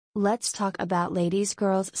Let's talk about ladies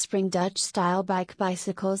girls spring Dutch style bike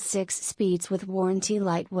bicycles, 6 speeds with warranty,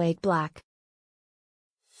 lightweight, black.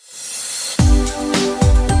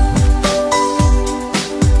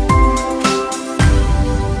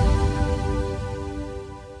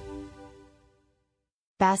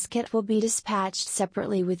 Basket will be dispatched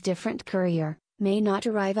separately with different courier, may not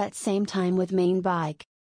arrive at same time with main bike.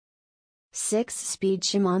 6-speed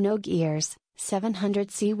Shimano gears,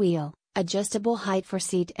 700c wheel, adjustable height for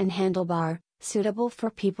seat and handlebar, suitable for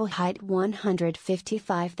people height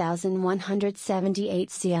 155,178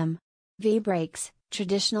 cm. V-brakes,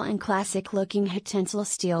 traditional and classic looking HI-TENSILE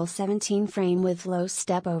steel 17 frame with low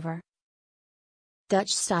step over.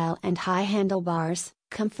 Dutch style and high handlebars,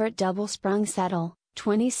 comfort double sprung saddle,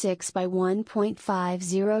 26 by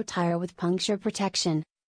 1.50 tire with puncture protection.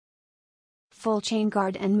 Full chain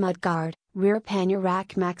guard and mud guard, rear pannier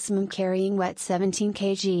rack, maximum carrying weight 17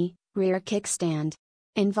 kg, rear kickstand.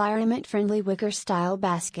 Environment friendly wicker style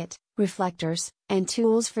basket, reflectors, and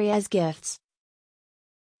tools free as gifts.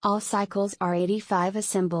 All cycles are 85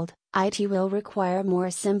 assembled. IT will require more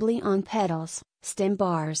assembly on pedals, stem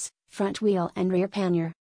bars, front wheel and rear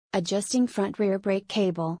pannier. Adjusting front rear brake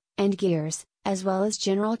cable, and gears, as well as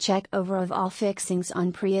general check over of all fixings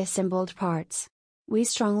on pre-assembled parts. We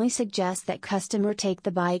strongly suggest that customer take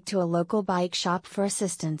the bike to a local bike shop for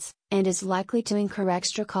assistance, and is likely to incur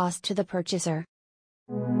extra cost to the purchaser.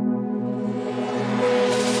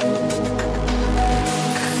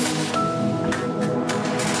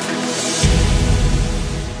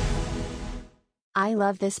 I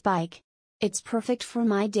love this bike. It's perfect for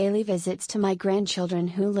my daily visits to my grandchildren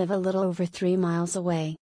who live a little over 3 miles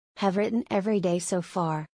away. Have ridden every day so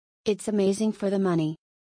far. It's amazing for the money.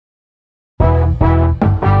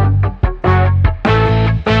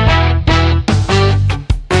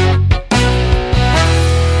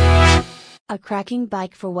 A cracking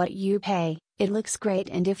bike for what you pay. It looks great,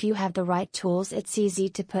 and if you have the right tools it's easy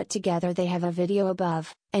to put together. They have a video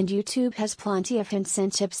above, and YouTube has plenty of hints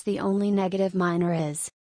and tips. The only negative minor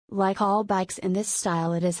is, like all bikes in this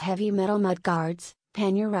style, it is heavy metal mud guards,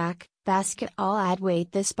 pannier rack, basket all add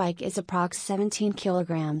weight. This bike is approx 17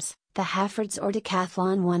 kilograms. The Halfords or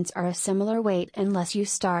Decathlon ones are a similar weight unless you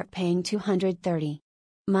start paying $230.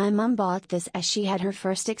 My mum bought this as she had her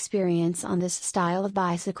first experience on this style of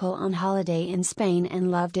bicycle on holiday in Spain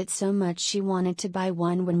and loved it so much she wanted to buy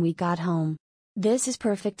one when we got home. This is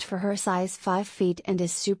perfect for her size 5 feet and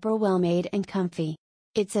is super well made and comfy.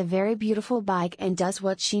 It's a very beautiful bike and does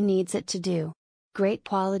what she needs it to do. Great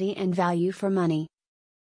quality and value for money.